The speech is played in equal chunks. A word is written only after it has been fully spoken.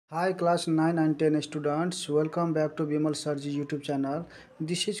Hi class 9 and 10 students, welcome back to Bimal Sarji YouTube channel.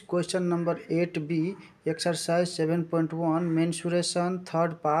 This is question number 8b, exercise 7.1, mensuration,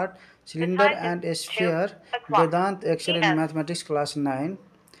 third part, cylinder Decided and to sphere, o'clock Vedant excel in p.m. mathematics class 9.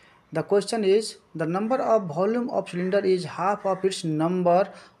 The question is, the number of volume of cylinder is half of its number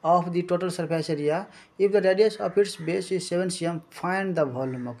of the total surface area. If the radius of its base is 7 cm, find the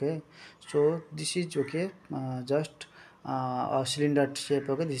volume. Okay, so this is okay, just a cylinder shape.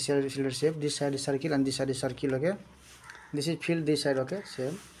 Okay, this side is cylinder shape, this side is circle and this side is circle. Okay, this is filled, this side. Okay,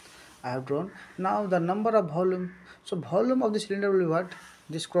 same I have drawn. Now the number of volume, so volume of the cylinder will be what?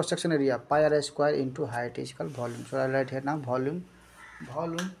 This cross section area pi r square into height is called volume. So I write here now volume.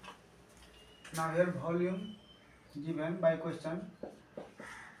 Now here volume given by question,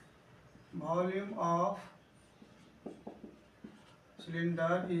 volume of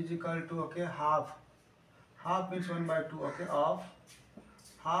cylinder is equal to, okay, half means 1 by 2, okay, of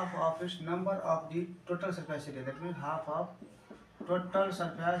half of its number of the total surface area, that means half of total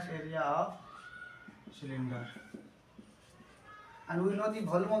surface area of cylinder. And we know the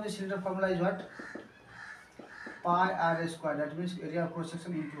volume of the cylinder formula is what? Pi r square, that means area of cross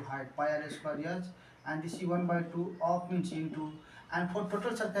section into height, pi r square, yes, and this is 1 by 2 of means into, and for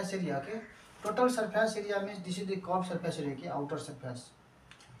total surface area, okay, total surface area means this is the curved surface area, okay, outer surface,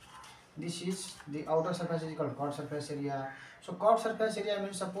 this is the outer surface is called curved surface area. So curved surface area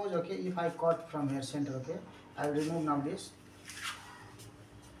means, suppose, okay, if I cut from here center, okay, I will remove now this,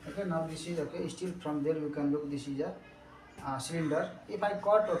 okay, now this is, okay, still from there we can look, this is a cylinder. If I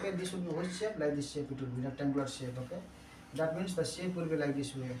cut, okay, this will be which shape? Like this shape, it will be rectangular shape, okay, that means the shape will be like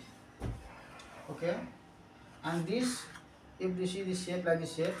this way, okay, and this, if this is the shape like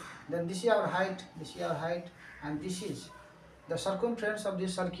this shape, then this is our height, and this is the circumference of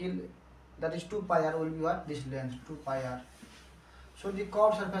this circle, that is 2 pi r, will be what? This length 2 pi r. So the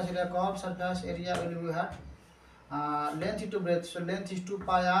curved surface area will be what? Length into breadth, so length is 2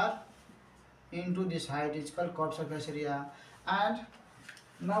 pi r into this height is called curved surface area. And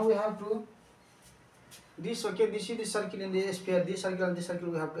now we have to this, okay, this is the circle in the sphere, this circle and this circle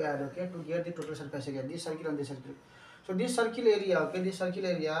we have to add, okay, to get the total surface area, this circle and this circle. So this circle area, okay, this circle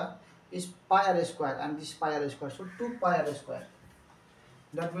area is pi r square and this pi r square, so 2 pi r square.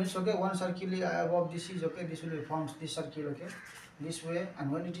 That means, okay, one circle above this is, okay, this will be formed, this circle, okay, this way, and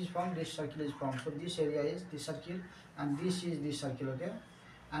when it is formed, this circle is formed. So this area is this circle and this is this circle, okay,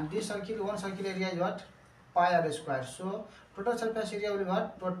 and this circle, one circle area is what? Pi r square. So total surface area will be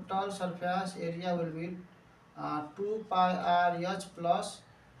what? Total surface area will be 2 pi r h plus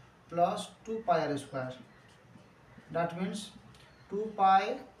 2 pi r square. That means 2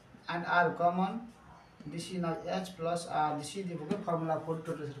 pi and r common, this is now h plus r, this is the, okay, formula for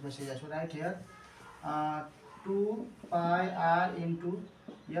total surface area. So right here, 2 pi r into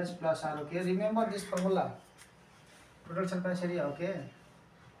h plus r, okay, remember this formula, total surface area, okay,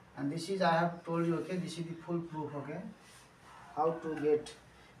 and this is, I have told you, okay, this is the full proof, okay, how to get,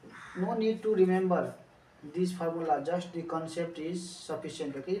 no need to remember this formula, just the concept is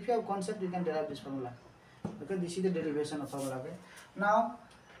sufficient, okay, if you have concept you can derive this formula, okay, this is the derivation of formula, okay. Now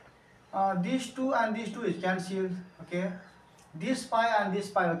these two and these two is cancelled, okay, this pi and this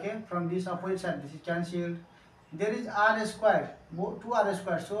pi, okay, from this opposite side this is cancelled, there is r square, 2 r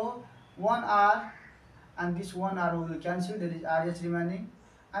square, so 1 r and this 1 r will cancel, there is rh remaining,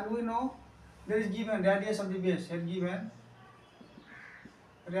 and we know there is given radius of the base, here given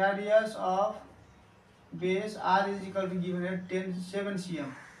radius of base r is equal to given at 7 cm.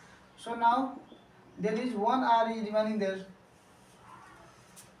 So now there is 1 r is remaining there,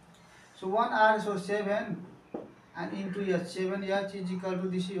 so 1 r, so 7 and into h, 7 h is equal to,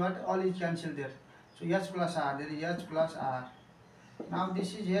 this is what, all is cancelled there, so h plus r, there is h plus r. Now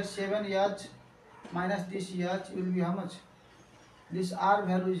this is here 7 h minus this h will be how much? This r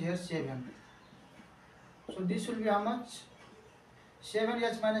value is here 7, so this will be how much?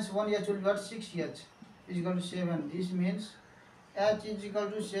 7h minus 1h will be what? 6h is equal to 7. This means h is equal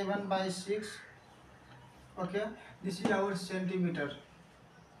to 7 by 6, okay, this is our centimeter.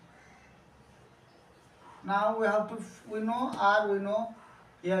 Now we have to, we know r, we know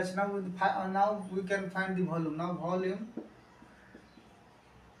h, now we can find the volume. Now volume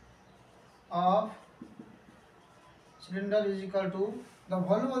of cylinder is equal to, the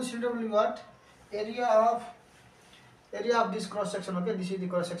volume of the cylinder will be what? Area of this cross section, okay, this is the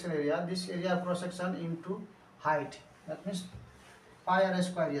cross section area, this area of cross section into height, that means pi r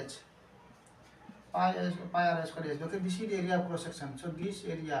square h, pi r square h, okay, this is the area of cross section, so this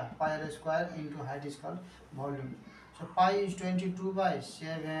area pi r square into height is called volume. So pi is 22 by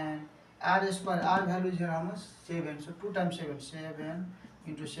 7, r square, r value is here how much? 7, so 2 times 7, 7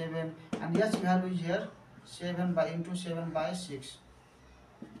 into 7, and h value is here 7 by into 7 by 6.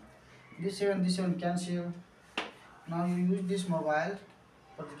 This 7 cancel. Now you use this mobile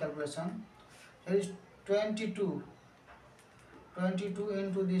for the calculation. Here is 22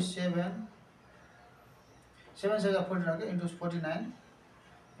 into this 7 7 49, okay, into 49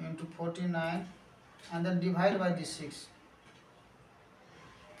 into 49, and then divide by this 6.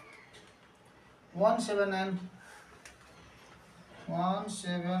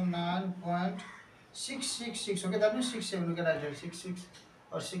 179.666, okay, that means 67, okay, right there, 66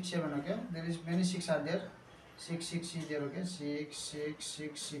 or 67, okay, there is many 6 are there, 66 is there, okay,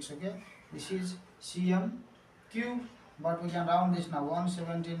 6666, okay, this is cm cube, but we can round this now,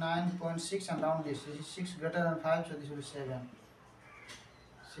 179.6 and round this is 6 greater than 5, so this will be 7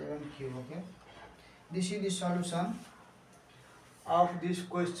 cube, okay. This is the solution of this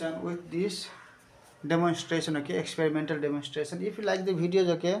question with this demonstration, okay, experimental demonstration. If you like the videos,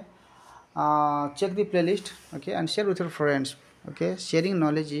 okay, check the playlist, okay, and share with your friends, okay. Sharing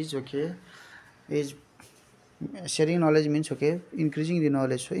knowledge is, okay, is sharing knowledge means, okay, increasing the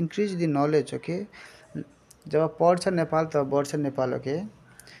knowledge. So increase the knowledge, okay. जब पढ्छ नेपाल तब बढ्छ Nepal, okay है,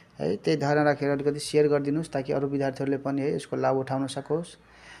 त्यही धारणा राखेर अलिकति share गरिदिनुस् ताकि अरू विद्यार्थीहरूले पनि है यसको लाभ उठाउन सकोस्।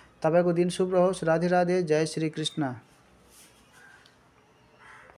 तपाईको दिन शुभ रहोस्। राधे राधे। जय श्री कृष्ण।